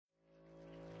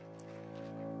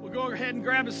Well, go ahead and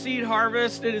grab a seed,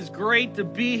 Harvest. It is great to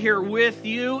be here with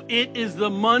you. It is the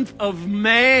month of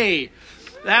May.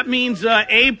 That means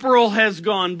April has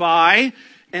gone by,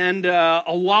 and a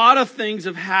lot of things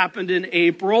have happened in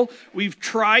April. We've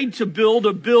tried to build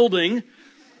a building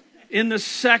in the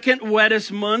second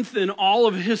wettest month in all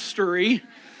of history.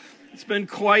 It's been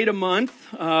quite a month.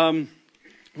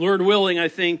 Lord willing, I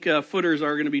think footers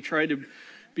are going to be tried to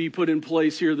be put in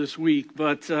place here this week,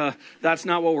 but that's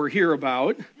not what we're here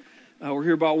about. We're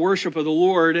here about worship of the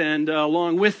Lord, and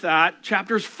along with that,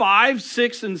 chapters 5,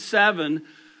 6, and 7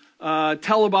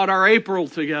 tell about our April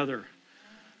together.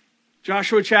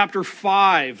 Joshua chapter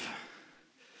 5.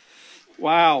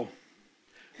 Wow.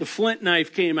 The flint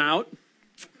knife came out,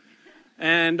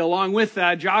 and along with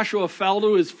that, Joshua fell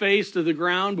to his face to the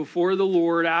ground before the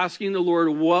Lord, asking the Lord,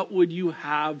 "What would you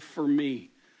have for me?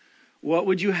 What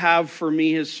would you have for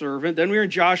me, his servant?" Then we're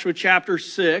in Joshua chapter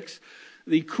 6,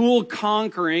 the cool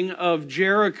conquering of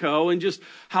Jericho, and just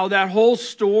how that whole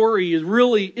story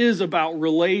really is about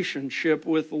relationship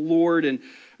with the Lord and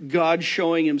God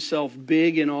showing himself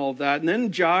big in all of that. And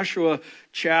then Joshua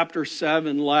chapter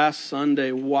 7 last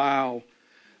Sunday. Wow.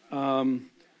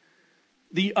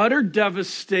 The utter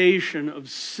devastation of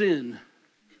sin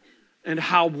and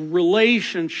how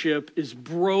relationship is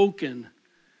broken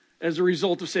as a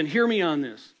result of sin. Hear me on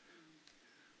this.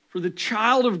 For the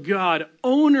child of God,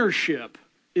 ownership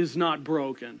is not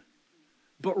broken,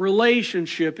 but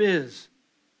relationship is.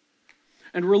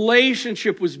 And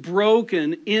relationship was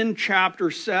broken in chapter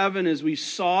 7 as we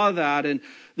saw that, and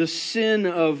the sin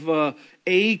of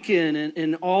Achan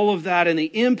and all of that, and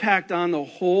the impact on the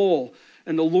whole.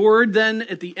 And the Lord then,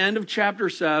 at the end of chapter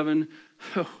 7,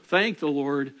 thank the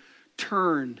Lord,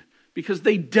 turned, because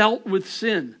they dealt with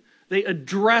sin. They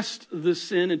addressed the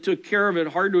sin and took care of it.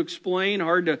 Hard to explain,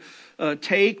 hard to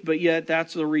take, but yet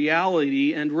that's the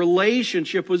reality. And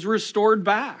relationship was restored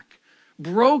back.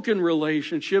 Broken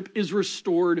relationship is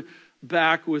restored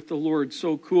back with the Lord.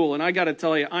 So cool. And I got to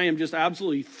tell you, I am just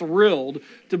absolutely thrilled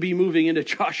to be moving into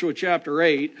Joshua chapter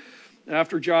 8.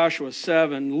 After Joshua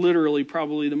 7, literally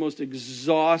probably the most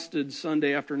exhausted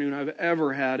Sunday afternoon I've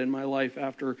ever had in my life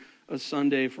after a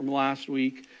Sunday from last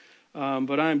week.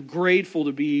 But I'm grateful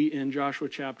to be in Joshua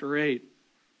chapter 8.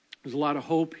 There's a lot of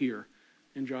hope here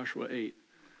in Joshua 8.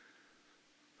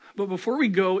 But before we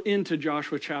go into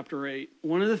Joshua chapter 8,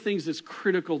 one of the things that's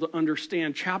critical to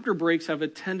understand, chapter breaks have a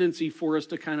tendency for us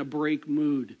to kind of break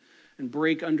mood and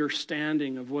break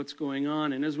understanding of what's going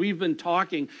on. And as we've been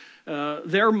talking,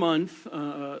 their month,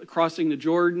 crossing the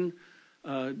Jordan,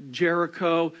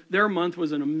 Jericho, their month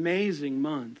was an amazing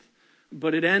month,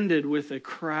 but it ended with a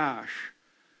crash.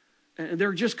 And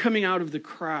they're just coming out of the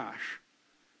crash.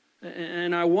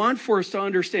 And I want for us to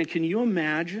understand, can you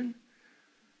imagine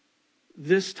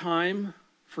this time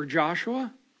for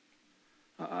Joshua?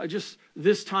 Just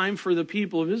this time for the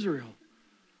people of Israel.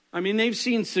 I mean, they've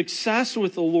seen success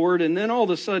with the Lord, and then all of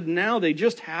a sudden now they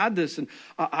just had this. And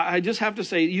I just have to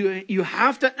say, you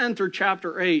have to enter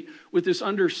chapter 8 with this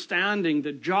understanding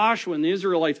that Joshua and the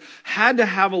Israelites had to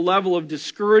have a level of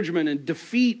discouragement and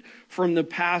defeat from the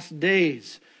past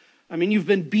days. I mean, you've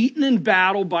been beaten in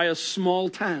battle by a small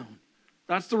town.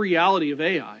 That's the reality of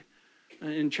Ai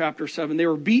in chapter 7. They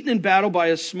were beaten in battle by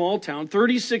a small town.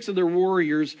 36 of their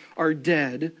warriors are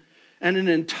dead, and an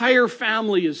entire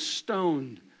family is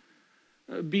stoned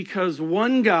because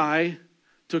one guy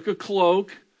took a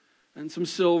cloak and some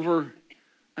silver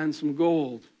and some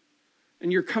gold.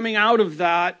 And you're coming out of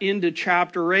that into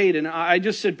chapter 8, and I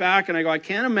just sit back and I go, I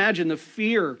can't imagine the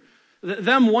fear,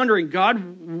 them wondering, God,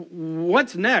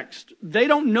 what's next? They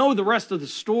don't know the rest of the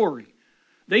story.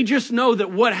 They just know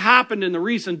that what happened in the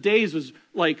recent days was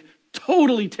like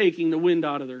totally taking the wind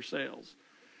out of their sails.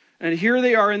 And here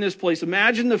they are in this place.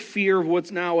 Imagine the fear of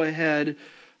what's now ahead.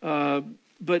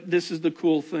 But this is the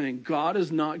cool thing. God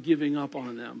is not giving up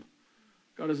on them.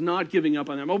 God is not giving up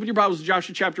on them. Open your Bibles to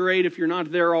Joshua chapter 8 if you're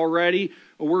not there already.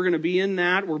 We're going to be in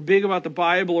that. We're big about the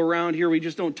Bible around here. We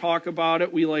just don't talk about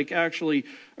it. We actually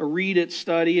read it,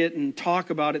 study it, and talk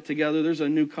about it together. There's a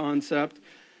new concept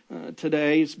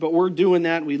today, but we're doing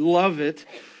that. We love it.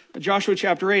 Joshua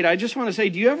chapter 8. I just want to say,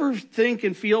 do you ever think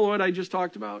and feel what I just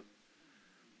talked about?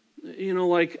 You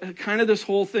know, kind of this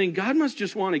whole thing. God must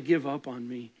just want to give up on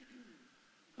me.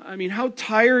 I mean, how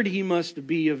tired he must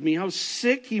be of me. How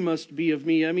sick he must be of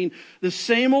me. I mean, the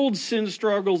same old sin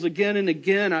struggles again and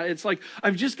again. It's like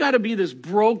I've just got to be this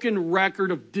broken record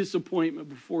of disappointment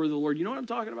before the Lord. You know what I'm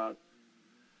talking about?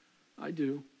 I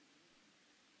do.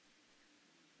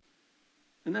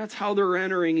 And that's how they're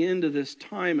entering into this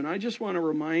time. And I just want to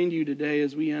remind you today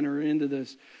as we enter into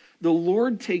this, the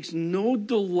Lord takes no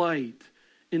delight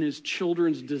in his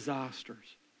children's disasters.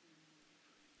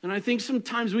 And I think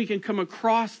sometimes we can come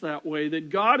across that way, that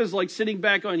God is like sitting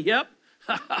back on, yep,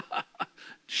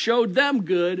 showed them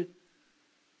good.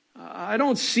 I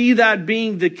don't see that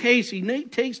being the case. He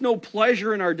takes no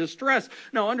pleasure in our distress.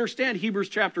 Now understand, Hebrews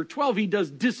chapter 12, he does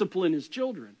discipline his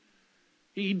children.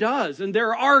 He does. And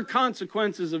there are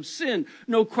consequences of sin,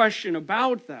 no question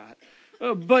about that.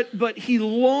 But he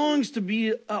longs to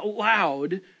be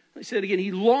allowed, I said again,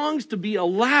 he longs to be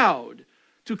allowed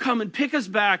to come and pick us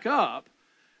back up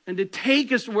and to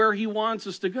take us where he wants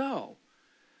us to go.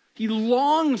 He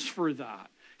longs for that.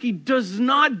 He does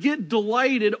not get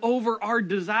delighted over our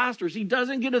disasters. He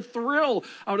doesn't get a thrill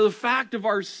out of the fact of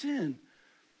our sin.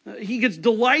 He gets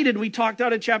delighted. We talked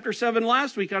out of chapter 7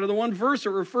 last week, out of the one verse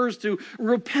that refers to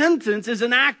repentance as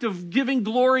an act of giving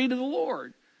glory to the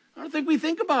Lord. I don't think we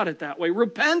think about it that way.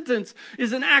 Repentance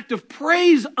is an act of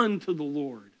praise unto the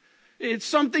Lord. It's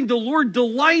something the Lord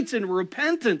delights in,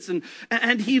 repentance.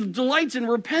 And he delights in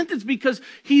repentance because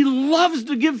he loves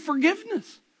to give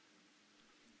forgiveness.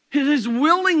 His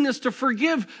willingness to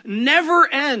forgive never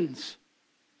ends.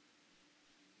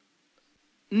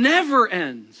 Never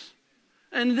ends.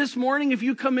 And this morning, if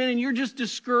you come in and you're just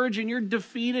discouraged and you're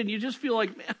defeated and you just feel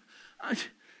like, man,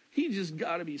 he just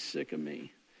got to be sick of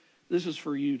me. This is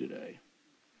for you today.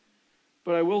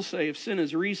 But I will say, if sin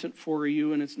is recent for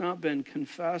you and it's not been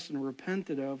confessed and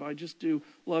repented of, I just do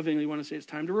lovingly want to say it's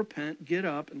time to repent, get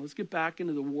up, and let's get back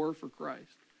into the war for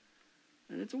Christ.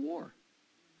 And it's a war.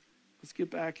 Let's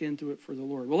get back into it for the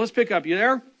Lord. Well, let's pick up. You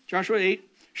there? Joshua 8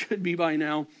 should be by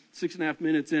now, 6.5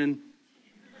 minutes in.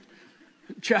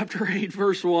 Chapter 8,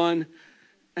 verse 1.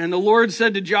 And the Lord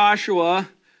said to Joshua,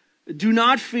 do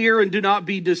not fear and do not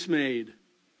be dismayed.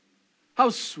 How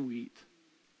sweet.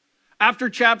 After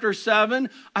chapter 7,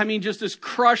 I mean, just this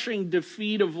crushing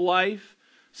defeat of life,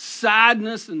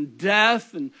 sadness and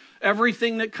death and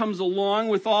everything that comes along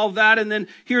with all that. And then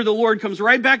here the Lord comes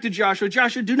right back to Joshua.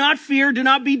 Joshua, do not fear, do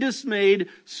not be dismayed.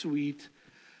 Sweet.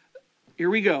 Here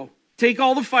we go. Take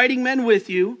all the fighting men with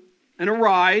you and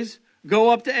arise, go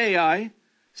up to Ai.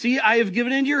 See, I have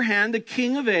given into your hand the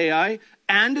king of Ai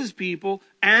and his people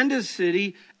and his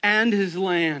city and his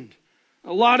land.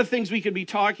 A lot of things we could be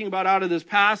talking about out of this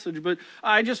passage, but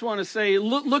I just want to say,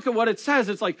 look at what it says.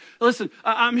 It's like, listen,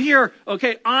 I'm here.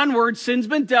 Okay, onward. Sin's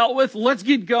been dealt with. Let's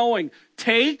get going.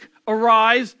 Take,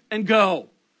 arise, and go.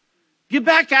 Get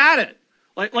back at it.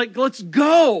 Like, let's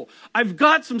go. I've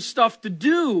got some stuff to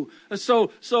do.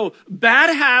 So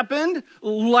bad happened.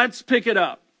 Let's pick it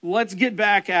up. Let's get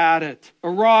back at it.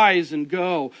 Arise and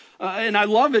go. And I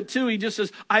love it too. He just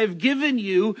says, I have given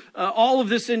you all of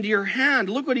this into your hand.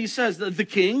 Look what he says. The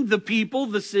king, the people,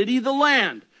 the city, the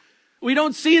land. We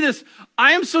don't see this.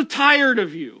 I am so tired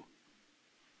of you.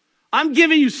 I'm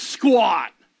giving you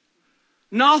squat.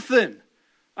 Nothing.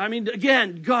 I mean,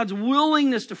 again, God's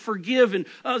willingness to forgive. And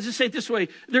I'll just say it this way.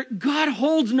 God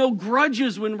holds no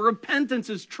grudges when repentance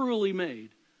is truly made.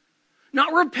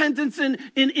 Not repentance in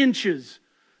inches.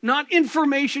 Not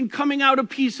information coming out a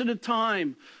piece at a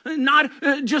time. Not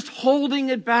just holding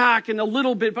it back in a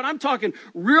little bit. But I'm talking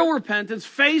real repentance,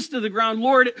 face to the ground.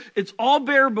 Lord, it's all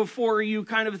bare before you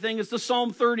kind of a thing. It's the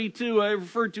Psalm 32 I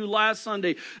referred to last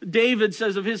Sunday. David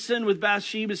says of his sin with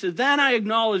Bathsheba, says, then I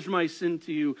acknowledged my sin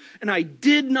to you, and I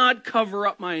did not cover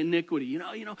up my iniquity. You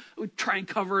know, we try and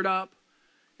cover it up.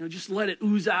 Just let it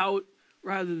ooze out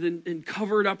rather than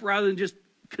cover it up, rather than just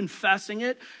confessing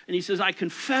it. And he says, I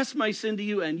confess my sin to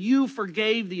you, and you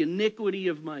forgave the iniquity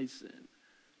of my sin.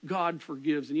 God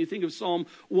forgives. And you think of Psalm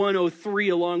 103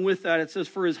 along with that. It says,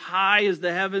 for as high as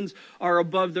the heavens are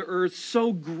above the earth,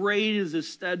 so great is his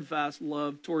steadfast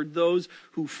love toward those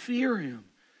who fear him.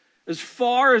 As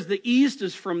far as the east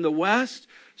is from the west,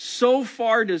 so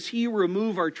far does he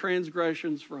remove our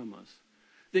transgressions from us.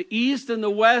 The east and the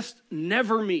west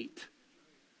never meet.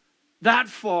 That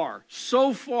far,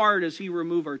 so far does he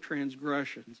remove our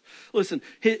transgressions. Listen,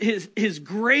 his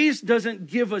grace doesn't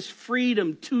give us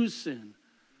freedom to sin.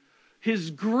 His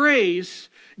grace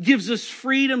gives us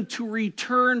freedom to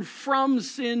return from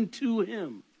sin to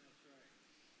him.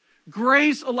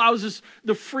 Grace allows us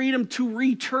the freedom to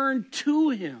return to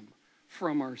him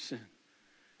from our sin.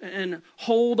 And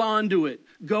hold on to it.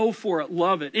 Go for it.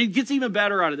 Love it. It gets even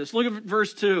better out of this. Look at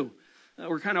verse 2.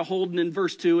 We're kind of holding in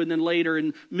verse 2, and then later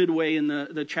in midway in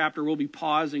the chapter, we'll be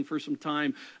pausing for some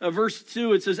time. Verse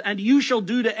 2, it says, and you shall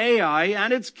do to Ai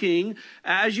and its king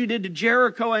as you did to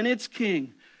Jericho and its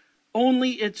king.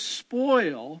 Only its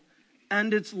spoil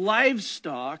and its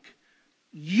livestock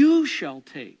you shall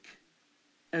take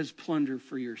as plunder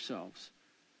for yourselves.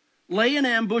 Lay an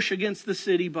ambush against the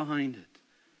city behind it.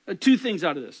 Two things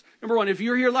out of this. Number one, if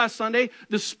you were here last Sunday,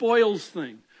 the spoils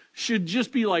thing should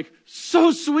just be like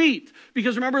so sweet.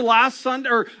 Because remember last Sunday,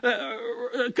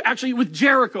 actually with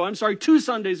Jericho, 2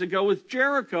 Sundays ago with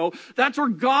Jericho, that's where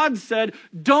God said,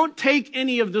 don't take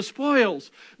any of the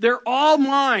spoils. They're all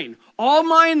mine. All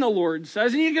mine, the Lord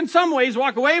says. And you can in some ways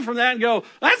walk away from that and go,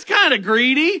 that's kind of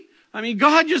greedy. I mean,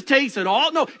 God just takes it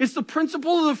all. No, it's the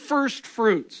principle of the first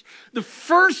fruits. The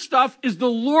first stuff is the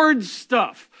Lord's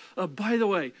stuff. By the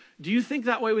way, do you think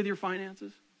that way with your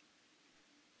finances?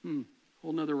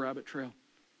 Whole nother rabbit trail.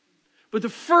 But the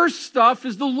first stuff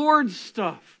is the Lord's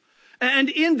stuff. And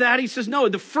in that, he says, no,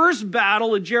 the first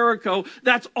battle of Jericho,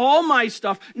 that's all my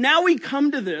stuff. Now we come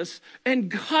to this,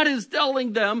 and God is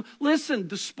telling them, listen,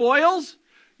 the spoils,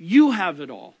 you have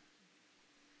it all.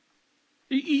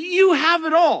 You have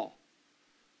it all.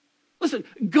 Listen,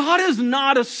 God is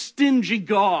not a stingy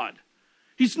God.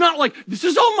 He's not like, this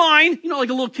is all mine. You know, like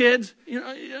the little kids. You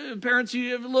know, parents,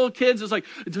 you have little kids. It's like,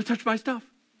 don't touch my stuff.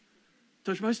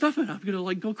 Touch my stuff and I'm going to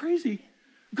like go crazy.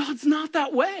 God's not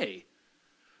that way.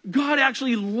 God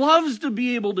actually loves to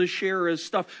be able to share his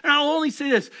stuff. And I'll only say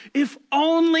this. If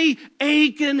only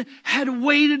Achan had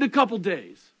waited a couple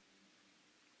days.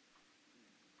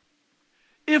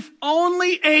 If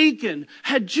only Achan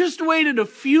had just waited a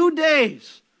few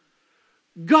days,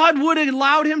 God would have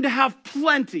allowed him to have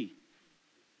plenty.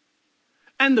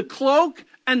 And the cloak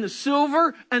and the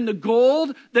silver and the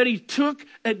gold that he took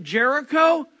at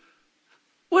Jericho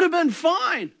would have been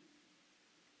fine.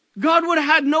 God would have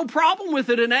had no problem with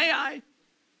it in Ai.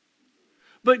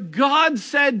 But God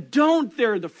said, don't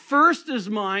there. The first is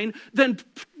mine. Then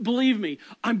believe me,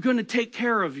 I'm going to take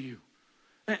care of you.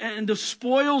 And the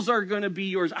spoils are going to be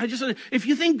yours. If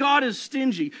you think God is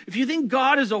stingy, if you think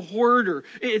God is a hoarder,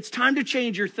 it's time to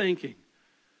change your thinking.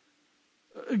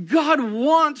 God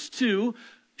wants to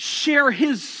share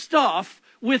his stuff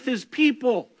with his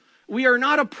people. We are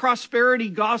not a prosperity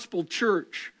gospel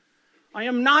church. I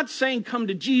am not saying come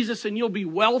to Jesus and you'll be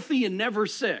wealthy and never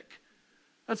sick.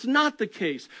 That's not the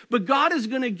case. But God is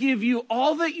going to give you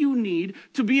all that you need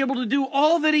to be able to do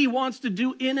all that he wants to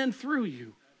do in and through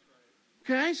you.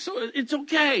 Okay? So it's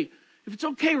okay. If it's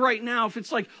okay right now, if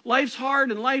it's like life's hard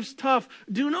and life's tough,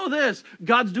 do know this.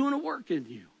 God's doing a work in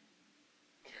you.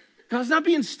 God's not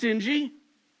being stingy.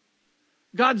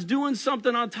 God's doing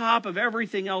something on top of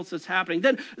everything else that's happening.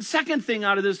 Then the second thing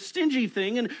out of this stingy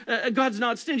thing, and God's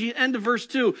not stingy, end of verse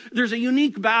 2, there's a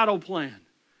unique battle plan.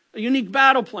 A unique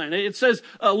battle plan. It says,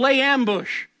 lay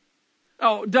ambush.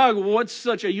 Oh, Doug, what's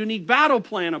such a unique battle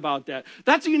plan about that?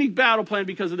 That's a unique battle plan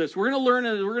because of this. We're going to learn,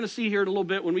 and we're going to see here in a little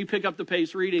bit when we pick up the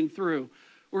pace reading through.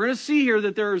 We're going to see here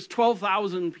that there's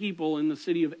 12,000 people in the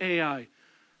city of Ai.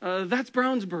 That's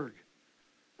Brownsburg.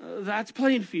 That's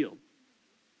Plainfield.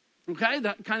 Okay,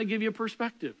 that kind of give you a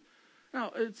perspective.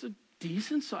 Now, it's a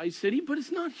decent-sized city, but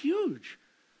it's not huge.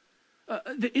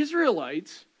 The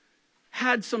Israelites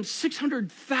had some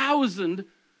 600,000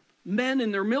 men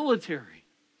in their military.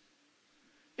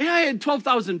 Ai had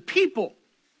 12,000 people.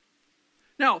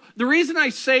 Now, the reason I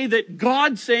say that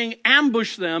God saying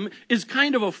ambush them is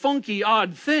kind of a funky,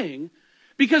 odd thing,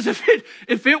 because if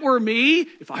it were me,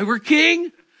 if I were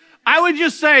king, I would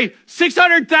just say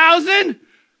 600,000.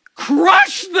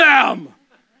 Crush them.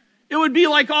 It would be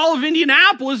like all of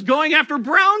Indianapolis going after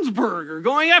Brownsburg or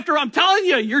going after, I'm telling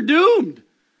you, you're doomed.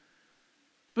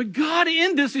 But God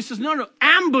in this, he says, no,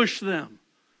 ambush them.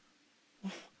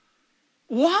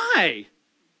 Why?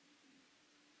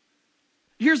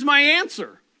 Here's my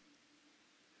answer.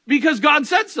 Because God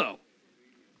said so.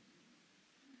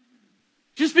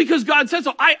 Just because God said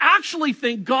so. I actually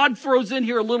think God throws in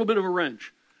here a little bit of a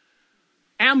wrench.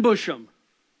 Ambush them.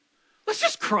 Let's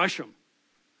just crush them.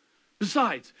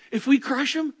 Besides, if we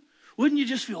crush them, wouldn't you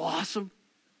just feel awesome?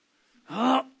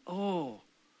 Oh.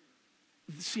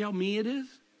 See how me it is?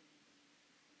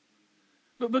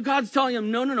 But God's telling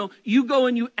him, no. You go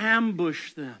and you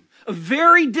ambush them. A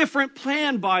very different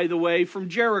plan, by the way, from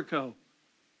Jericho.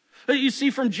 You see,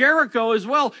 from Jericho as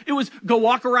well, it was go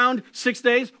walk around 6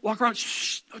 days, walk around,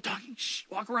 shh, no talking, shh,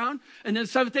 walk around. And then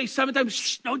seventh time,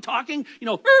 shh, no talking. You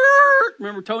know,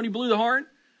 remember Tony blew the horn?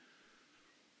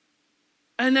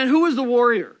 And then who was the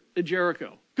warrior at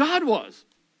Jericho? God was.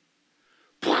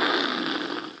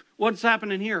 What's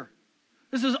happening here?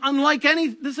 This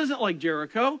isn't like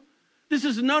Jericho. This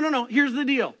is, no. Here's the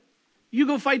deal. You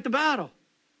go fight the battle.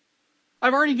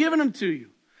 I've already given them to you.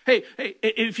 Hey,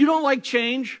 if you don't like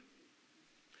change,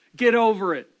 get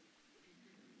over it.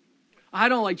 I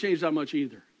don't like change that much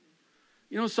either.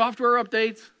 You know, software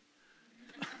updates.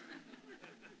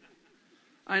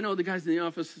 I know the guys in the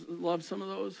office love some of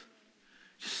those.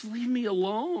 Just leave me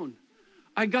alone.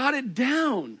 I got it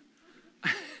down.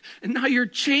 And now you're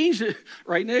changing,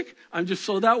 right, Nick? I'm just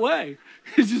so that way.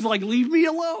 It's just like, leave me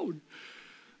alone.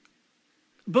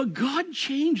 But God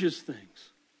changes things.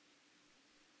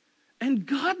 And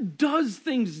God does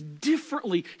things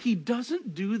differently. He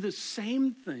doesn't do the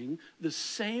same thing the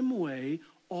same way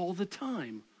all the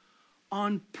time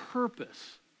on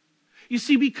purpose. You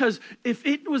see, because if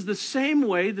it was the same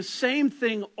way, the same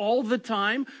thing all the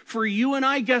time for you and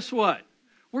I, guess what?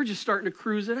 We're just starting to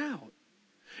cruise it out.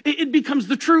 It becomes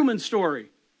the Truman story.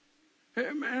 I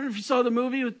don't know if you saw the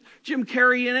movie with Jim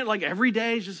Carrey in it, like every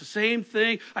day is just the same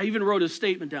thing. I even wrote a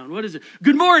statement down. What is it?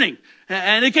 Good morning.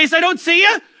 And in case I don't see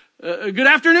you, good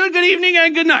afternoon, good evening,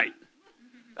 and good night.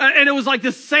 And it was like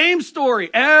the same story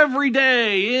every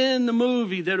day in the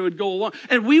movie that it would go along.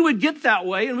 And we would get that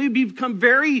way and we'd become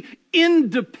very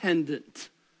independent.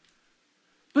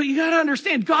 But you got to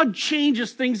understand, God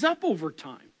changes things up over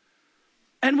time.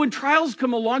 And when trials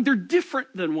come along, they're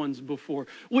different than ones before.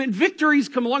 When victories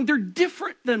come along, they're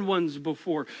different than ones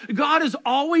before. God is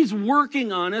always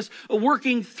working on us,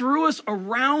 working through us,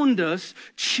 around us,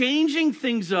 changing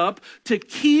things up to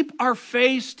keep our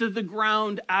face to the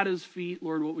ground at his feet.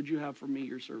 Lord, what would you have for me,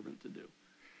 your servant, to do?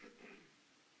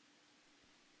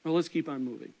 Well, let's keep on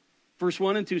moving. Verse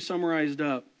 1 and 2 summarized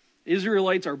up.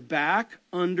 Israelites are back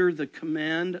under the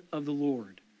command of the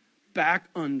Lord. Back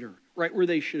under, right where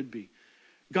they should be.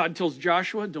 God tells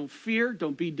Joshua, don't fear,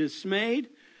 don't be dismayed.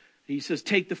 He says,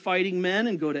 take the fighting men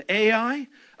and go to Ai.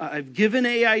 I've given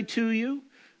Ai to you.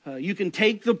 You can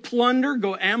take the plunder,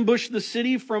 go ambush the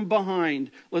city from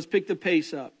behind. Let's pick the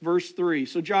pace up. Verse 3.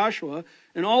 So Joshua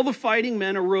and all the fighting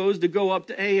men arose to go up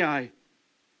to Ai.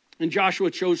 And Joshua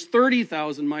chose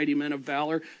 30,000 mighty men of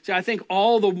valor. See, I think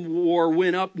all the war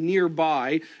went up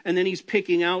nearby, and then he's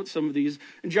picking out some of these.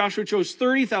 And Joshua chose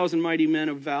 30,000 mighty men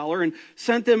of valor and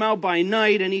sent them out by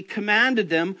night, and he commanded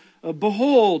them,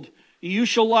 behold, you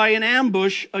shall lie in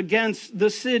ambush against the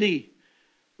city,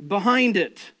 behind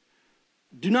it.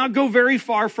 Do not go very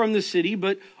far from the city,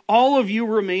 but all of you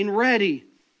remain ready.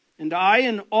 And I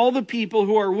and all the people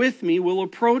who are with me will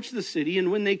approach the city,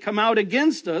 and when they come out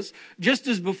against us, just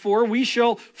as before, we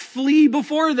shall flee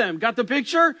before them. Got the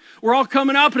picture? We're all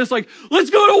coming up, and it's like, let's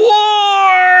go to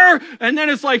war! And then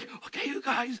it's like, okay, you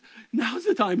guys, now's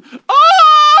the time.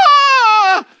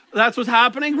 Ah! That's what's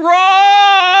happening.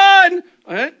 Run!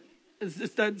 Right?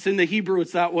 It's in the Hebrew,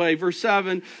 it's that way. Verse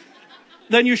 7.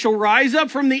 Then you shall rise up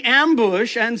from the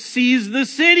ambush and seize the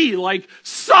city. Like,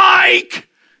 psych!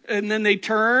 And then they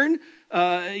turn,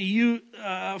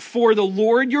 for the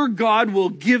Lord your God will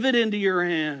give it into your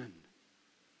hand.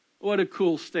 What a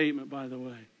cool statement, by the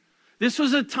way. This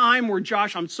was a time where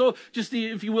Joshua,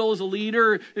 if you will, as a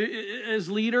leader,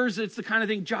 as leaders, it's the kind of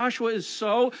thing, Joshua is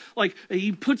so, like,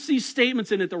 he puts these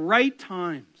statements in at the right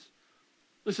times.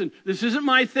 Listen, this isn't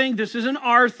my thing, this isn't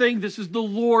our thing, this is the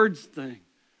Lord's thing.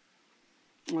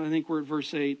 Well, I think we're at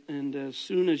verse 8, and as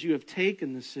soon as you have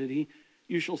taken the city,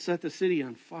 you shall set the city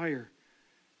on fire.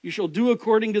 You shall do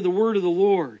according to the word of the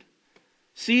Lord.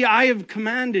 See, I have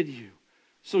commanded you.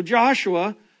 So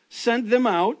Joshua sent them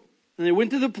out, and they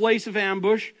went to the place of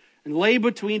ambush and lay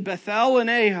between Bethel and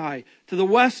Ai, to the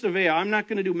west of Ai. I'm not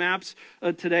going to do maps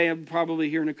today. I'm probably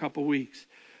here in a couple weeks.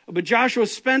 But Joshua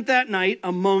spent that night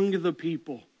among the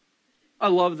people. I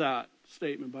love that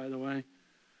statement, by the way.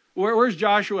 Where's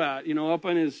Joshua at? Up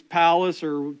in his palace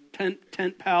or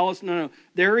tent palace? No.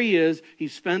 There he is. He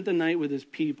spent the night with his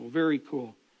people. Very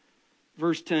cool.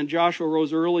 Verse 10, Joshua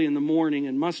rose early in the morning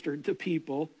and mustered the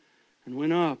people and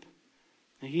went up.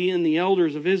 And he and the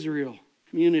elders of Israel,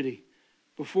 community,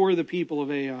 before the people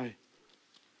of Ai.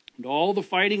 And all the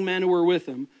fighting men who were with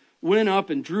him went up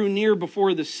and drew near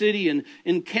before the city and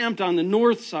encamped on the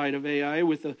north side of Ai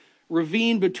with a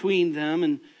ravine between them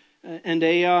and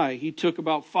Ai. He took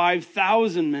about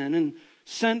 5,000 men and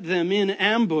sent them in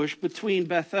ambush between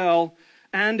Bethel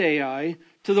and Ai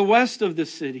to the west of the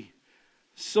city.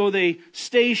 So they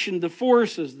stationed the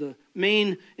forces, the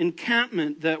main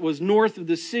encampment that was north of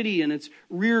the city and its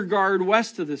rear guard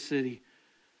west of the city.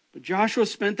 But Joshua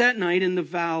spent that night in the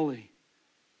valley.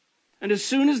 And as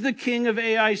soon as the king of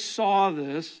Ai saw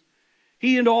this,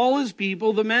 he and all his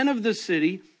people, the men of the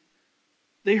city,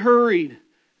 they hurried.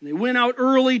 And they went out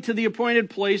early to the appointed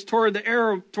place toward the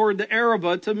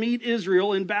Arabah to meet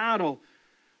Israel in battle.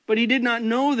 But he did not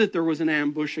know that there was an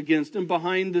ambush against him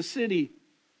behind the city.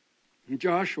 And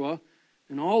Joshua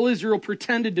and all Israel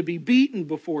pretended to be beaten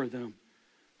before them.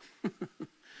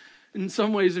 In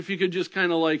some ways, if you could just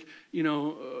kind of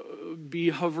be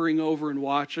hovering over and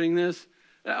watching this,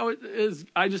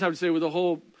 I just have to say, with a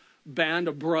whole band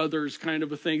of brothers kind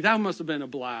of a thing, that must have been a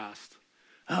blast.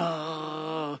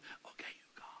 Oh, okay, you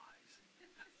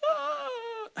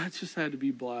That just had to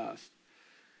be blessed.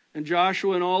 And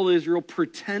Joshua and all Israel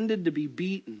pretended to be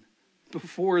beaten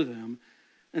before them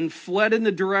and fled in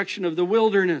the direction of the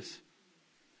wilderness.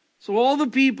 So all the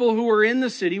people who were in the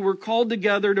city were called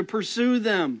together to pursue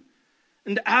them.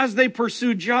 And as they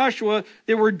pursued Joshua,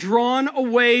 they were drawn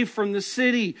away from the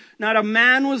city. Not a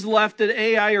man was left at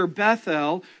Ai or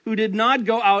Bethel who did not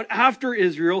go out after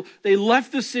Israel. They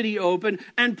left the city open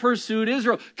and pursued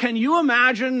Israel. Can you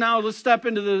imagine? Now let's step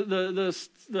into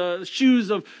the shoes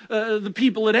of the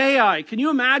people at Ai. Can you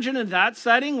imagine in that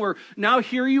setting where now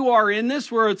here you are in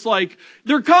this, where it's like,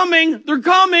 they're coming,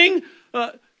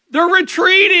 they're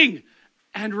retreating.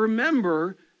 And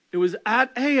remember, it was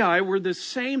at Ai where the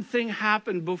same thing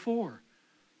happened before.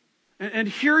 And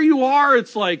here you are,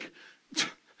 it's like,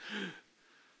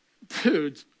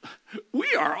 dudes,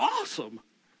 we are awesome.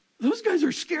 Those guys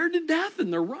are scared to death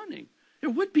and they're running. It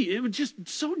would just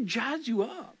so jazz you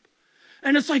up.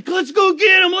 And it's like, let's go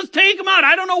get them, let's take them out.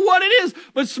 I don't know what it is,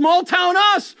 but small town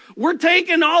us, we're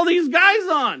taking all these guys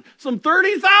on. Some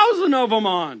 30,000 of them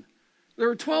on. There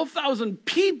are 12,000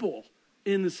 people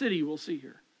in the city we'll see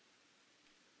here.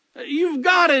 You've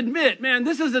got to admit, man,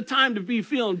 this is a time to be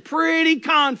feeling pretty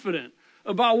confident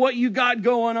about what you got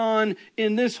going on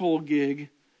in this whole gig.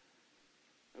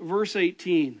 Verse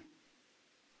 18.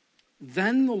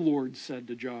 Then the Lord said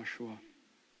to Joshua,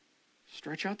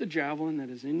 stretch out the javelin that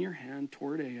is in your hand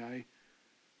toward Ai,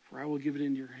 for I will give it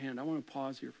into your hand. I want to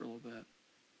pause here for a little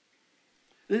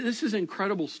bit. This is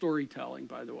incredible storytelling,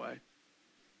 by the way.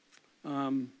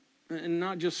 And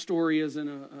not just story as in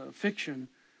a fiction.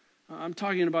 I'm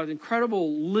talking about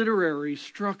incredible literary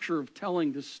structure of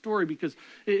telling this story, because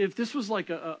if this was like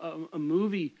a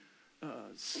movie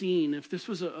scene, if this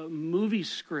was a movie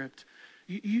script,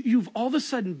 you've all of a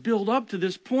sudden built up to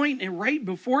this point, and right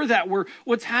before that, where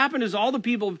what's happened is all the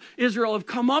people of Israel have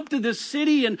come up to this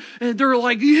city, and they're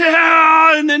like,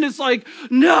 yeah, and then it's like,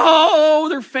 no,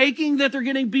 they're faking that they're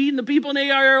getting beaten. The people in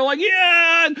Ai are like,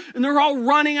 yeah, and they're all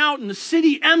running out, and the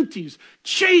city empties,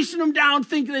 chasing them down,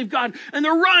 thinking they've got, and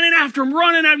they're running after them,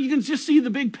 running after. You can just see the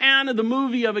big pan of the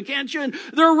movie of it, can't you? And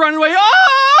they're running away,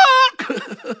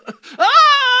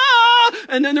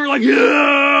 and then they're like,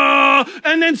 yeah,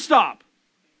 and then stop.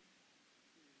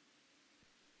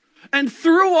 And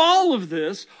through all of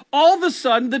this, all of a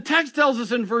sudden, the text tells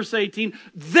us in verse 18,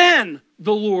 then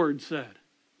the Lord said.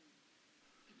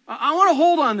 I want to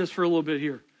hold on this for a little bit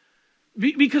here,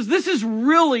 because this is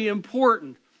really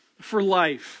important for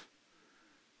life.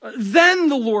 Then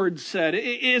the Lord said.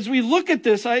 As we look at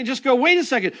this, I just go, wait a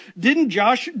second. Didn't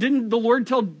the Lord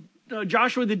tell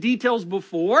Joshua the details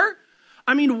before?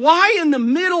 I mean, why in the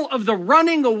middle of the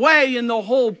running away and the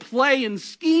whole play and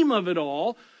scheme of it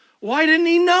all, why didn't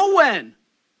he know when?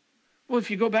 Well, if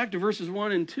you go back to verses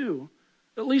 1 and 2,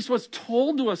 at least what's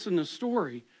told to us in the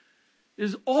story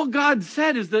is all God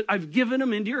said is that I've given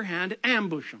them into your hand,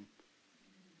 ambush them.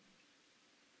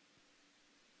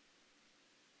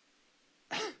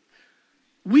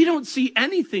 We don't see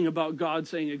anything about God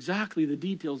saying exactly the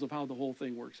details of how the whole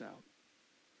thing works out.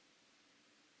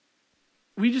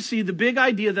 We just see the big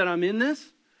idea that I'm in this,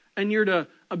 and you're to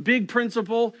a big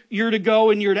principle, you're to go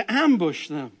and you're to ambush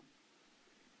them.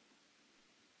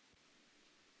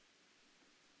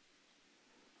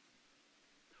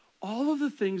 All of the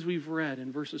things we've read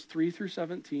in verses 3 through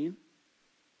 17,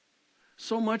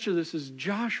 so much of this is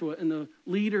Joshua and the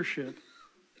leadership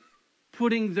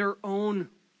putting their own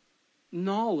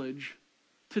knowledge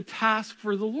to task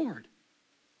for the Lord.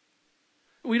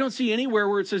 We don't see anywhere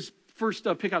where it says first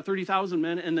pick out 30,000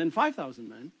 men and then 5,000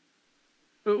 men.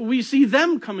 We see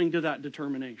them coming to that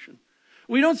determination.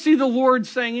 We don't see the Lord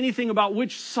saying anything about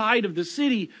which side of the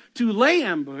city to lay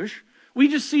ambush. We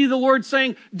just see the Lord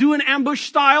saying, do an ambush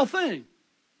style thing.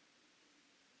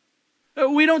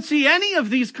 We don't see any of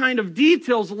these kind of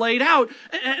details laid out.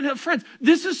 And friends,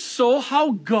 this is so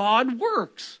how God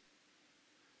works.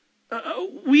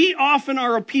 We often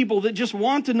are a people that just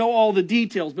want to know all the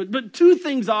details. But two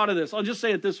things out of this. I'll just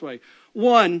say it this way.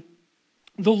 One,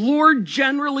 the Lord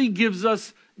generally gives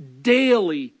us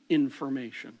daily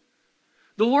information.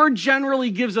 The Lord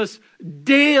generally gives us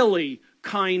daily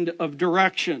kind of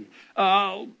direction.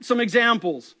 Some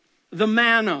examples. The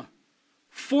manna.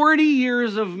 40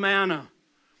 years of manna.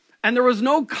 And there was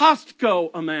no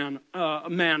Costco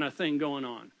manna thing going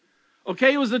on.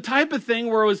 Okay, it was the type of thing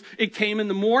where it came in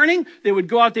the morning, they would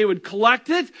go out, they would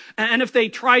collect it, and if they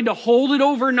tried to hold it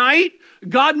overnight,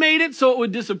 God made it so it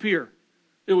would disappear.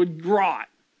 It would rot.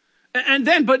 And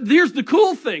then, but here's the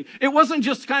cool thing. It wasn't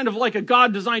just kind of like a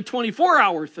God-designed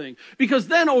 24-hour thing. Because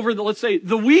then over the, let's say,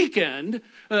 the weekend,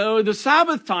 the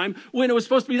Sabbath time, when it was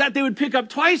supposed to be that, they would pick up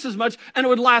twice as much, and it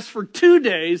would last for 2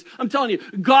 days. I'm telling you,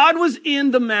 God was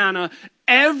in the manna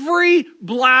every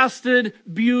blasted,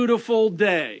 beautiful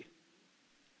day.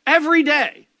 Every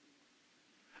day.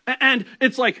 And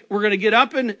it's like, we're going to get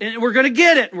up and we're going to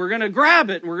get it. And we're going to grab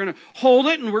it. And we're going to hold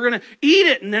it. And we're going to eat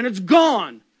it. And then it's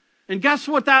gone. And guess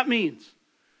what that means?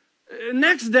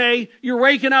 Next day, you're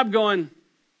waking up going,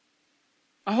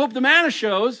 I hope the manna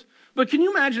shows. But can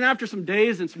you imagine after some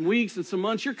days and some weeks and some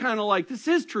months, you're kind of like, this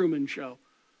is Truman Show.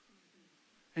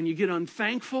 And you get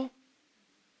unthankful.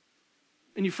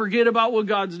 And you forget about what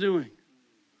God's doing.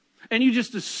 And you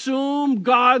just assume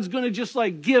God's going to just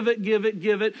like give it.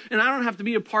 And I don't have to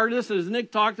be a part of this, as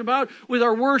Nick talked about, with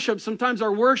our worship. Sometimes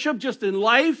our worship, just in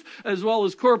life, as well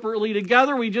as corporately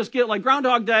together, we just get like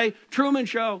Groundhog Day, Truman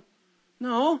Show.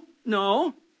 No.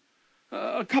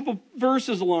 A couple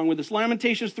verses along with this.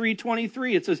 Lamentations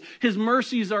 3:23, it says, His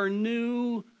mercies are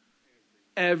new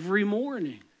every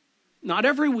morning. Not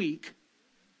every week.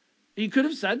 He could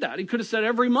have said that. He could have said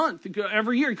every month,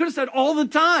 every year. He could have said all the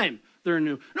time. They're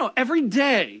new. No, every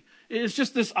day. It's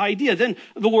just this idea. Then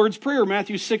the Lord's Prayer,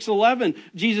 Matthew 6:11,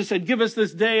 Jesus said, give us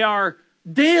this day our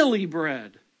daily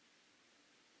bread.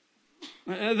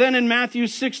 Then in Matthew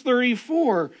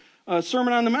 6:34,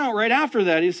 Sermon on the Mount, right after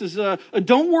that, he says,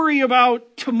 don't worry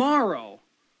about tomorrow.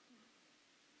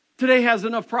 Today has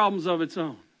enough problems of its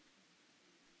own.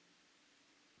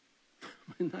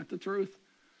 Isn't that the truth?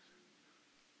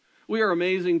 We are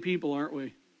amazing people, aren't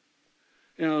we?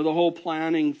 You know, the whole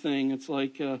planning thing, it's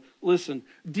like, listen,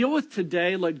 deal with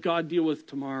today, let God deal with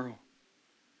tomorrow.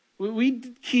 We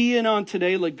key in on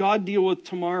today, let God deal with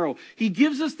tomorrow. He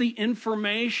gives us the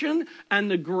information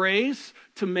and the grace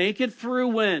to make it through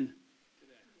when?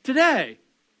 Today.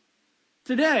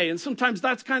 And sometimes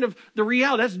that's kind of the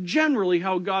reality. That's generally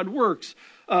how God works.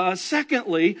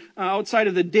 Secondly, outside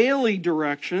of the daily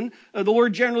direction, the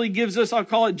Lord generally gives us, I'll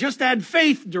call it, just add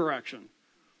faith direction.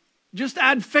 Just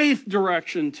add faith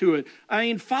direction to it. I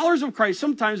mean, followers of Christ,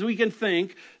 sometimes we can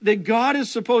think that God is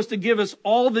supposed to give us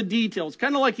all the details,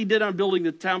 kind of like He did on building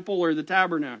the temple or the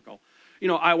tabernacle. You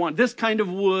know, I want this kind of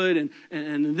wood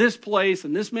and this place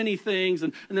and this many things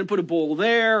and then put a bowl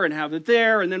there and have it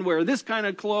there and then wear this kind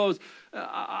of clothes.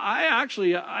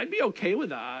 I'd be okay with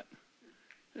that.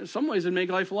 In some ways, it'd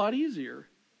make life a lot easier.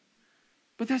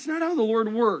 But that's not how the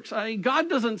Lord works. God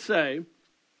doesn't say,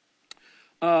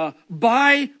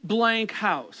 buy blank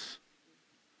house,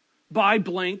 buy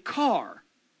blank car.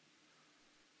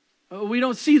 We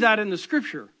don't see that in the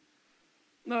scripture.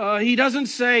 He doesn't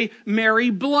say marry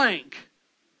blank.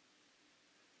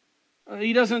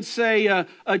 He doesn't say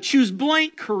choose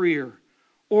blank career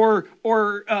or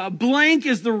blank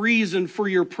is the reason for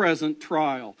your present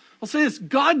trial. I'll say this,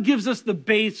 God gives us the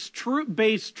base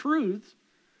truths.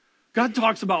 God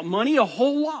talks about money a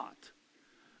whole lot.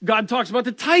 God talks about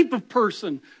the type of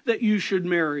person that you should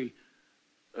marry.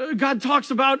 God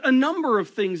talks about a number of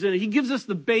things in it. He gives us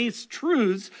the base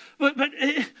truths, but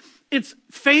it's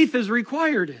faith is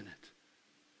required in it.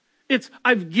 It's,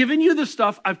 I've given you the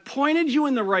stuff. I've pointed you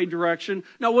in the right direction.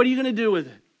 Now, what are you going to do with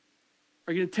it?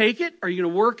 Are you going to take it? Are you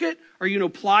going to work it? Are you going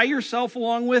to apply yourself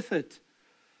along with it?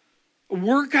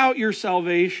 Work out your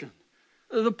salvation.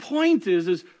 The point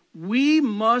is we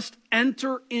must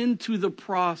enter into the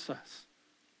process.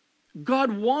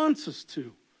 God wants us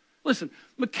to. Listen,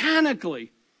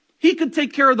 mechanically, He could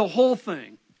take care of the whole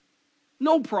thing.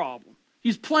 No problem.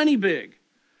 He's plenty big.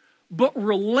 But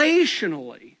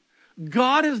relationally,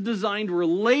 God has designed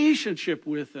relationship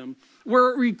with Him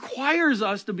where it requires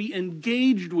us to be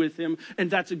engaged with Him, and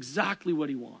that's exactly what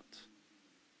He wants.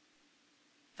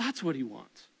 That's what He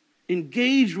wants.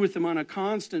 Engaged with Him on a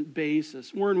constant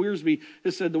basis. Warren Wiersbe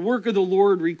has said, the work of the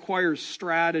Lord requires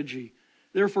strategy.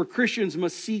 Therefore, Christians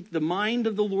must seek the mind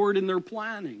of the Lord in their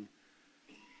planning.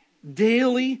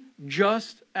 Daily,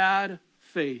 just add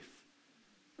faith.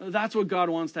 That's what God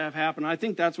wants to have happen. I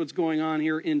think that's what's going on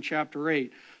here in chapter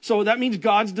 8. So that means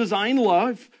God's designed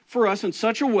love for us in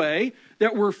such a way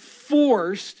that we're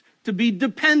forced to be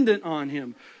dependent on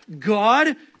Him.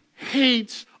 God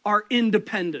hates our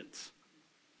independence.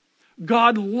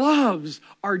 God loves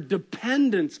our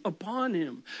dependence upon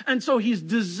Him. And so He's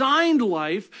designed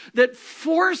life that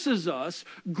forces us,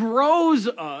 grows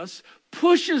us,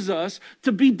 pushes us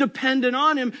to be dependent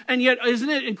on Him. And yet, isn't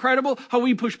it incredible how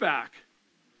we push back?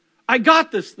 I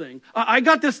got this thing. I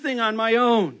got this thing on my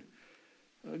own.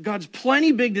 God's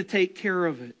plenty big to take care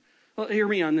of it. Well, hear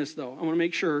me on this, though. I want to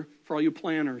make sure for all you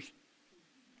planners.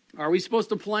 Are we supposed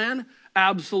to plan?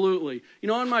 Absolutely. You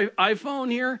know, on my iPhone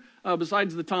here,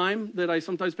 besides the time that I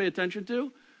sometimes pay attention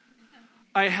to,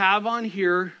 I have on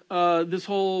here this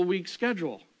whole week's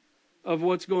schedule of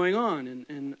what's going on.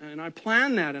 And I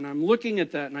plan that, and I'm looking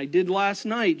at that. And I did last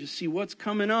night, just see what's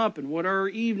coming up and what our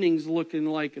evening's looking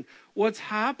like and what's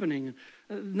happening.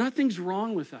 Nothing's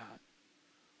wrong with that.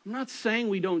 I'm not saying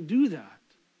we don't do that.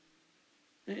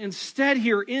 Instead,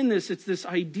 here in this, it's this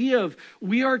idea of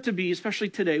we are to be, especially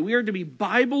today, we are to be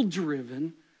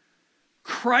Bible-driven,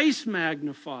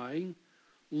 Christ-magnifying,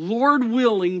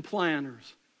 Lord-willing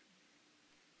planners.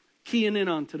 Keying in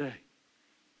on today.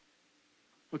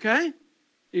 Okay?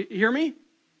 You hear me?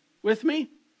 With me?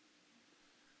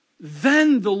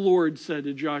 Then the Lord said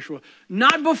to Joshua,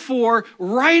 not before,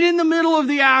 right in the middle of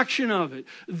the action of it.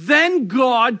 Then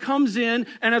God comes in,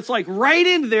 and it's like right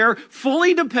in there,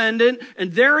 fully dependent,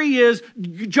 and there he is,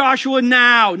 Joshua,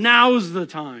 now's the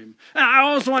time. And I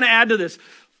also want to add to this,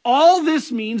 all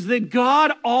this means that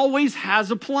God always has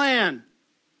a plan.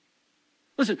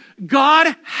 Listen,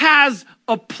 God has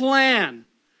a plan.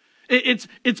 It's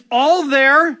all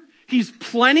there. He's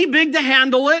plenty big to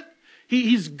handle it.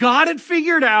 He's got it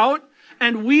figured out,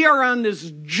 and we are on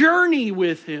this journey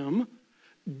with him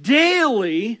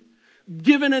daily,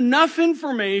 given enough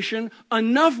information,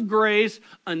 enough grace,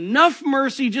 enough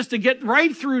mercy just to get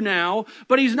right through now,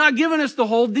 but he's not giving us the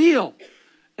whole deal.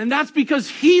 And that's because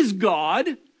he's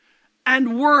God,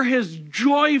 and we're his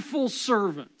joyful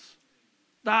servants.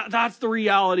 That's the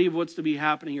reality of what's to be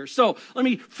happening here. So,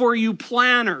 for you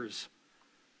planners,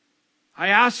 I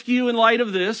ask you in light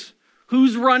of this,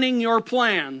 who's running your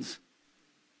plans?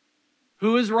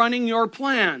 Who is running your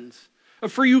plans?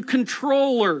 For you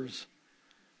controllers,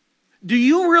 do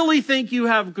you really think you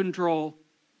have control?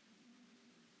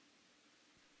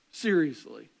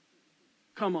 Seriously.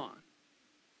 Come on.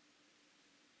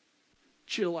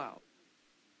 Chill out.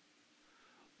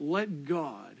 Let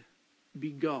God be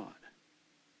God.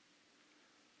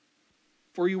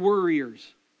 For you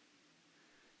worriers,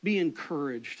 be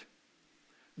encouraged.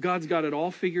 God's got it all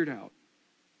figured out.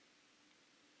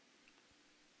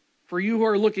 For you who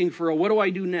are looking for a what do I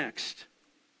do next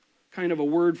kind of a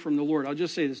word from the Lord, I'll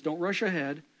just say this. Don't rush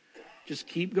ahead. Just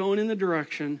keep going in the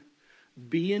direction.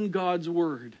 Be in God's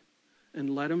word and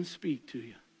let him speak to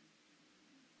you.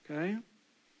 Okay?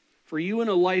 For you in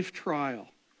a life trial,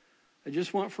 I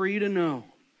just want for you to know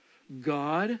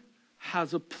God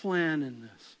has a plan in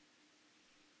this.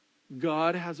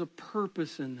 God has a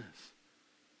purpose in this.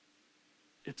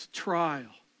 It's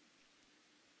trial.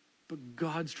 But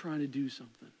God's trying to do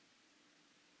something.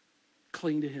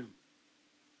 Cling to him.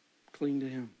 Cling to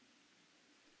him.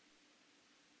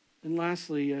 And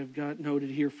lastly, I've got noted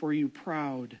here for you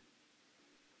proud.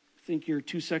 Think you're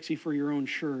too sexy for your own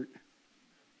shirt.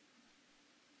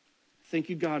 Think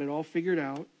you got it all figured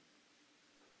out.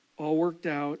 All worked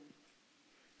out.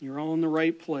 You're all in the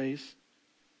right place.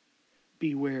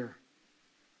 Beware.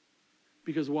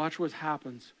 Because watch what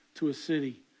happens to a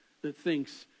city that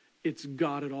thinks it's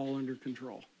got it all under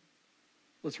control.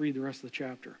 Let's read the rest of the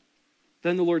chapter.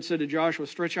 Then the Lord said to Joshua,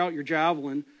 stretch out your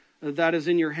javelin that is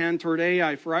in your hand toward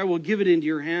Ai, for I will give it into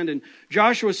your hand. And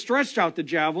Joshua stretched out the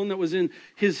javelin that was in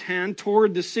his hand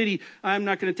toward the city. I'm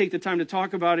not going to take the time to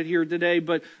talk about it here today,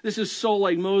 but this is so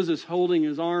like Moses holding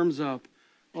his arms up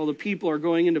while the people are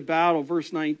going into battle.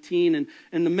 Verse 19,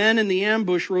 and the men in the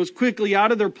ambush rose quickly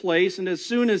out of their place, and as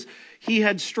soon as he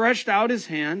had stretched out his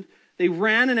hand, they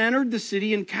ran and entered the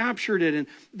city and captured it, and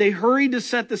they hurried to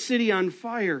set the city on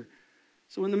fire.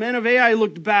 So when the men of Ai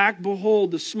looked back,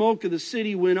 behold, the smoke of the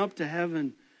city went up to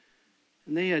heaven,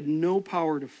 and they had no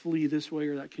power to flee this way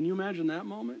or that. Can you imagine that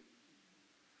moment?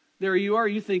 There you are,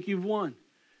 you think you've won.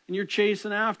 And you're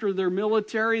chasing after their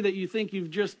military that you think you've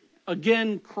just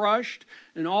again crushed,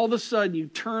 and all of a sudden you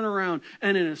turn around,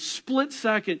 and in a split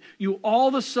second, you all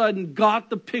of a sudden got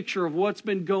the picture of what's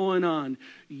been going on.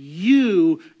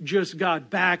 You just got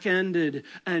back-ended,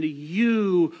 and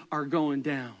you are going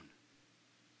down.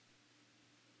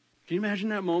 Can you imagine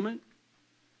that moment?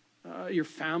 Your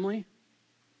family,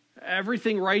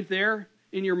 everything right there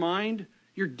in your mind,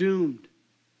 you're doomed.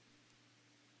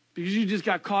 Because you just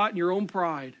got caught in your own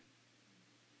pride.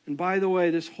 And by the way,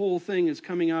 this whole thing is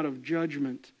coming out of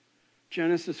judgment.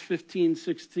 Genesis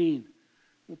 15:16.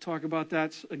 We'll talk about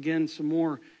that again some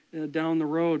more down the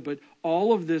road. But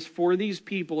all of this for these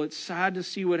people. It's sad to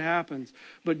see what happens.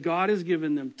 But God has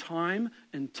given them time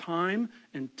and time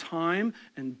and time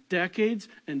and decades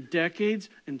and decades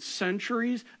and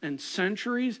centuries and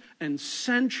centuries and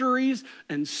centuries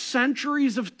and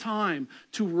centuries of time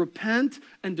to repent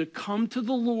and to come to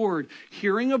the Lord,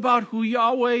 hearing about who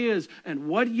Yahweh is and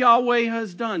what Yahweh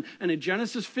has done. And in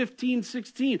Genesis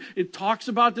 15:16, it talks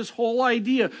about this whole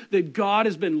idea that God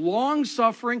has been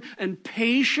long-suffering and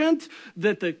patient,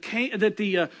 that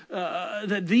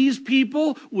these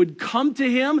people would come to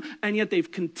him, and yet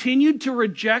they've continued to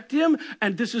reject him,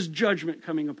 and this is judgment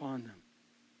coming upon them.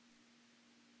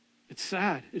 It's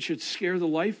sad. It should scare the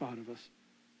life out of us.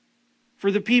 For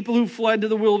the people who fled to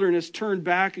the wilderness turned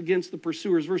back against the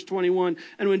pursuers. Verse 21,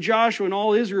 and when Joshua and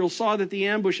all Israel saw that the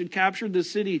ambush had captured the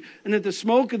city and that the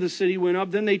smoke of the city went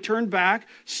up, then they turned back,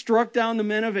 struck down the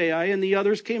men of Ai, and the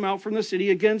others came out from the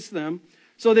city against them.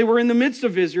 So they were in the midst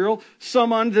of Israel,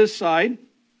 some on this side,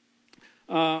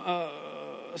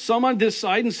 some on this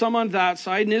side and some on that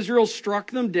side, and Israel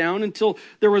struck them down until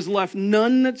there was left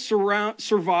none that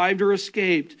survived or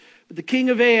escaped. But the king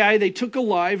of Ai they took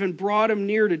alive and brought him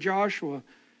near to Joshua.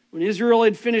 When Israel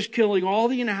had finished killing all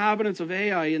the inhabitants of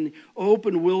Ai in the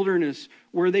open wilderness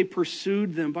where they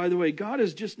pursued them. By the way, God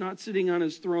is just not sitting on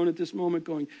his throne at this moment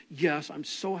going, yes, I'm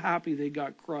so happy they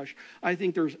got crushed. I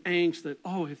think there's angst that,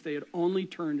 oh, if they had only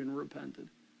turned and repented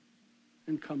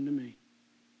and come to me.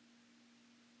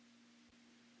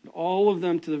 All of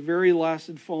them to the very last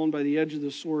had fallen by the edge of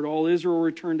the sword. All Israel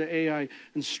returned to Ai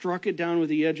and struck it down with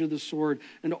the edge of the sword.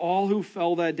 And all who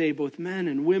fell that day, both men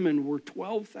and women, were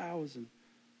 12,000.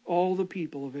 All the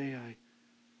people of Ai.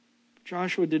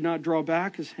 Joshua did not draw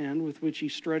back his hand with which he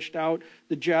stretched out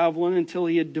the javelin until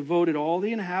he had devoted all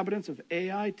the inhabitants of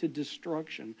Ai to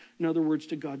destruction. In other words,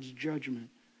 to God's judgment.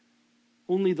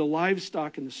 Only the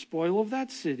livestock and the spoil of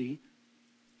that city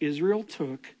Israel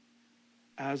took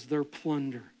as their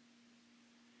plunder.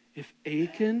 If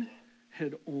Achan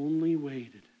had only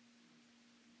waited.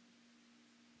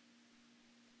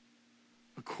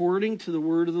 According to the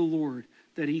word of the Lord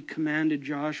that he commanded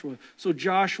Joshua. So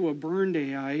Joshua burned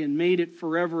Ai and made it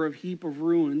forever a heap of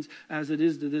ruins, as it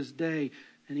is to this day.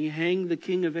 And he hanged the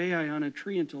king of Ai on a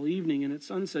tree until evening. And at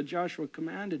sunset Joshua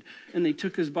commanded, and they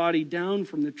took his body down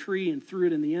from the tree and threw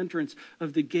it in the entrance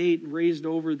of the gate and raised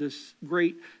over it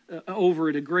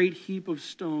a great heap of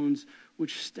stones,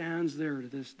 which stands there to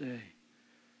this day.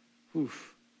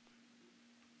 Oof.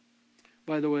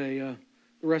 By the way, the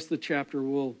rest of the chapter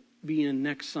will be in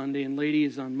next Sunday. And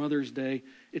ladies, on Mother's Day,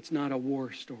 it's not a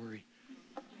war story.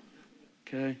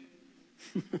 Okay?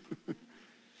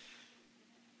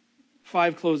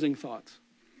 5 closing thoughts.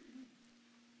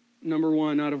 Number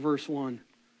 1, out of verse 1.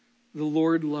 The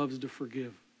Lord loves to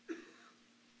forgive.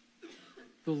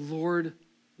 The Lord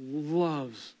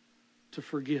loves to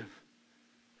forgive.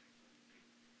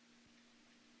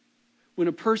 When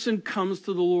a person comes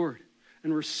to the Lord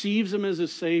and receives him as a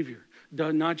Savior,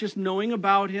 not just knowing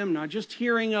about him, not just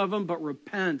hearing of him, but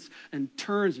repents and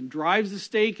turns and drives the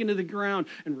stake into the ground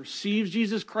and receives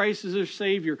Jesus Christ as their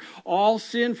Savior. All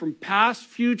sin from past,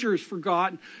 future is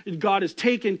forgotten. God has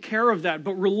taken care of that.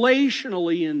 But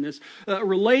relationally in this,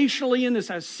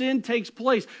 as sin takes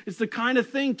place, it's the kind of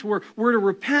thing to where we're to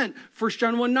repent. 1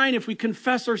 John 1:9, if we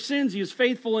confess our sins, he is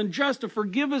faithful and just to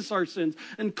forgive us our sins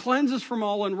and cleanse us from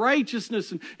all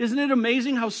unrighteousness. And isn't it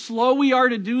amazing how slow we are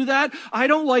to do that? I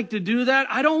don't like to do that.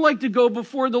 I don't like to go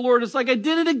before the Lord. It's like I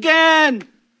did it again.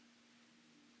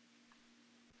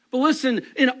 But listen,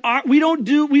 we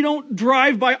don't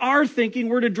drive by our thinking.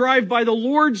 We're to drive by the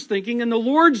Lord's thinking. And the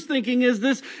Lord's thinking is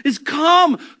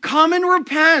come and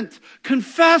repent.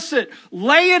 Confess it.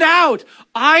 Lay it out.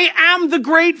 I am the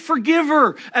great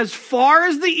forgiver. As far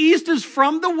as the east is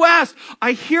from the west.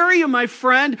 I hear you, my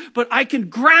friend, but I can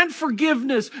grant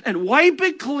forgiveness and wipe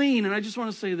it clean. And I just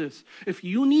want to say this. If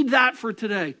you need that for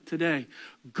today,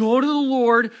 go to the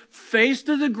Lord, face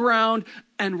to the ground,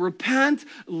 and repent.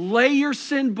 Lay your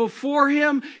sin before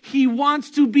him. He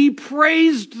wants to be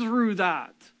praised through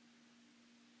that.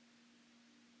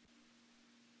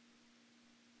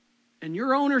 And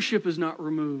your ownership is not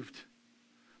removed,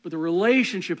 but the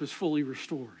relationship is fully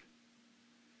restored.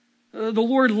 The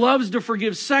Lord loves to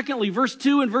forgive. Secondly, verse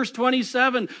 2 and verse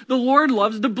 27, the Lord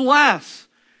loves to bless.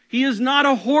 He is not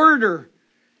a hoarder.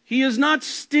 He is not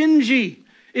stingy.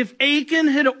 If Achan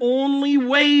had only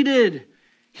waited,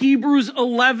 Hebrews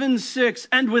 11:6,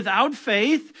 and without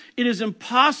faith, it is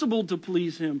impossible to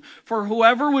please him. For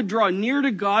whoever would draw near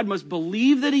to God must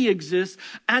believe that he exists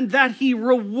and that he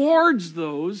rewards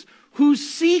those who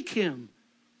seek him.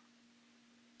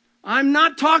 I'm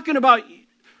not talking about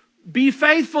Be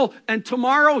faithful, and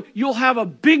tomorrow you'll have a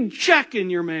big check in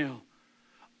your mail.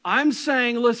 I'm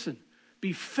saying, listen,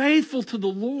 be faithful to the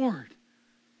Lord.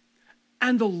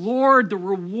 And the Lord, the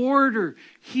rewarder,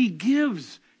 He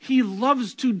gives. He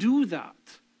loves to do that.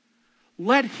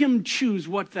 Let Him choose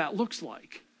what that looks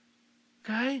like.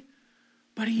 Okay?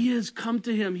 But He is. Come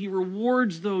to Him. He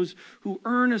rewards those who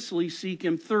earnestly seek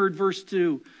Him. Third, verse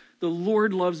 2. The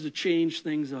Lord loves to change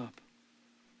things up.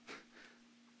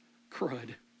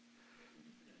 Crud.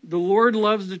 The Lord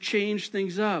loves to change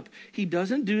things up. He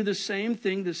doesn't do the same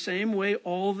thing the same way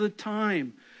all the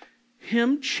time.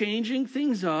 Him changing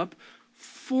things up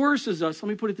forces us, let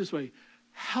me put it this way,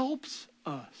 helps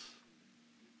us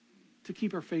to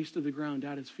keep our face to the ground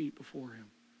at His feet before Him.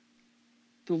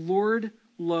 The Lord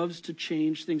loves to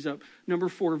change things up. Number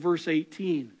 4, verse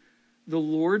 18. The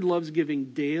Lord loves giving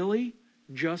daily,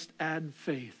 just add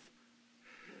faith,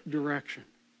 direction.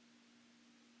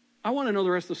 I want to know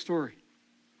the rest of the story.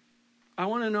 I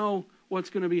want to know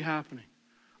what's going to be happening.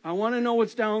 I want to know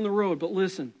what's down the road. But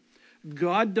listen,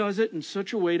 God does it in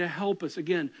such a way to help us,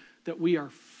 again, that we are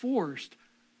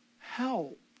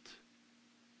helped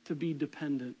to be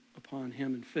dependent upon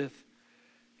Him. And fifth,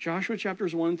 Joshua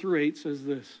chapters 1 through 8 says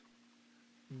this: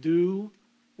 do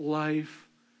life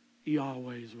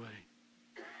Yahweh's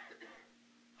way.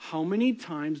 How many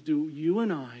times do you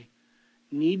and I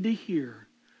need to hear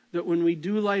that when we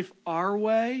do life our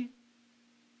way,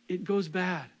 it goes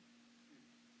bad?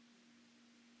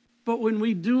 But when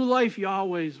we do life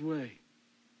Yahweh's way,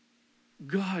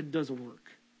 God does a work.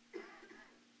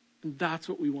 And that's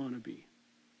what we want to be.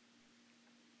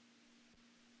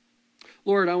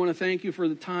 Lord, I want to thank You for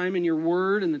the time in Your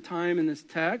word and the time in this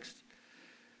text.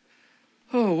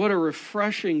 Oh, what a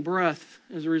refreshing breath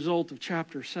as a result of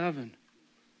chapter 7.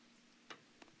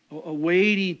 A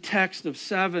weighty text of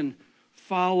 7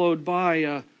 followed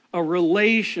by a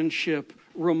relationship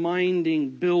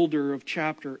reminding builder of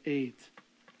chapter 8.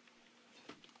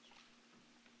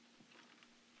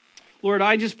 Lord,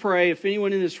 I just pray if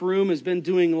anyone in this room has been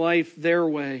doing life their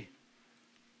way,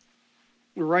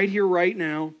 right here, right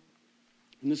now,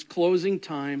 in this closing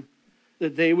time,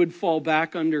 that they would fall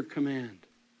back under command.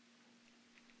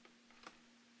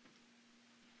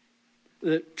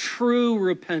 That true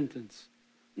repentance,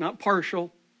 not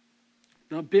partial,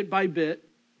 not bit by bit,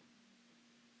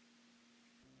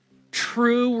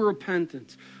 true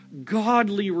repentance,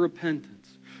 godly repentance,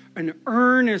 an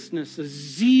earnestness, a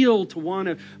zeal to want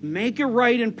to make it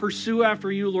right and pursue after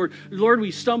You, Lord. Lord,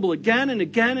 we stumble again and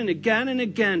again and again and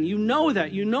again. You know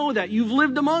that. You know that. You've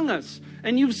lived among us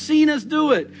and You've seen us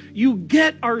do it. You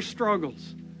get our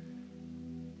struggles.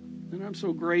 And I'm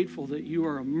so grateful that You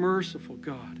are a merciful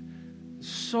God,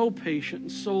 so patient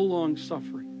and so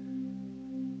long-suffering.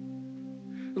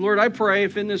 Lord, I pray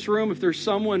if in this room, if there's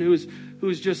someone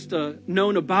who's just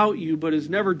known about You but has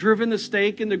never driven the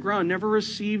stake in the ground, never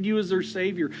received You as their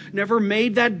Savior, never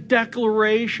made that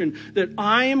declaration that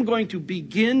I am going to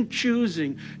begin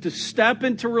choosing to step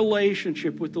into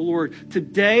relationship with the Lord.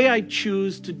 Today I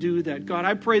choose to do that. God,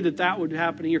 I pray that that would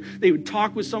happen here. They would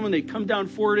talk with someone. They'd come down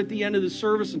forward at the end of the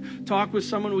service and talk with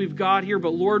someone we've got here.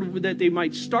 But Lord, that they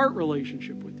might start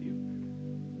relationship with You.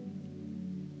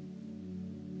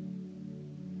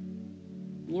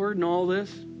 Lord, in all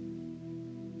this,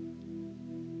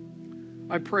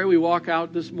 I pray we walk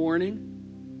out this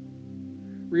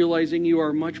morning realizing You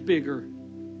are much bigger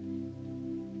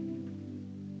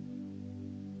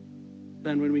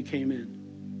than when we came in.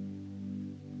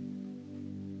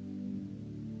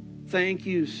 Thank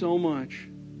You so much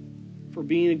for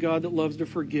being a God that loves to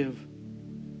forgive,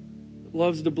 that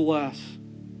loves to bless.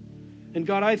 And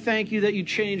God, I thank You that You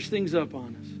change things up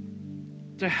on us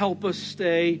to help us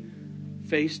stay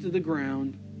face to the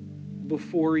ground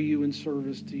before You in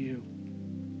service to You.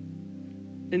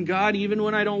 And God, even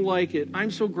when I don't like it,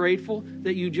 I'm so grateful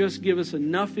that You just give us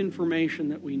enough information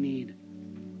that we need.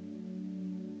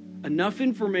 Enough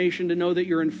information to know that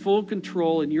You're in full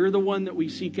control and You're the one that we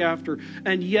seek after.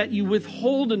 And yet You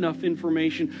withhold enough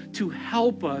information to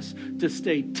help us to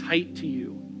stay tight to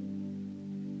You.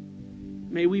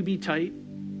 May we be tight,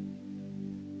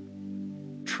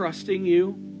 trusting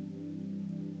You.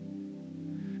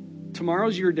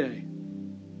 Tomorrow's your day.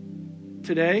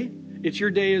 Today, it's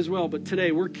your day as well, but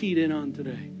today we're keyed in on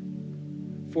today.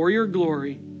 For Your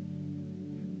glory,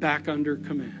 back under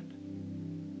command.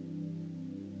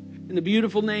 In the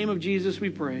beautiful name of Jesus we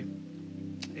pray.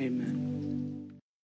 Amen.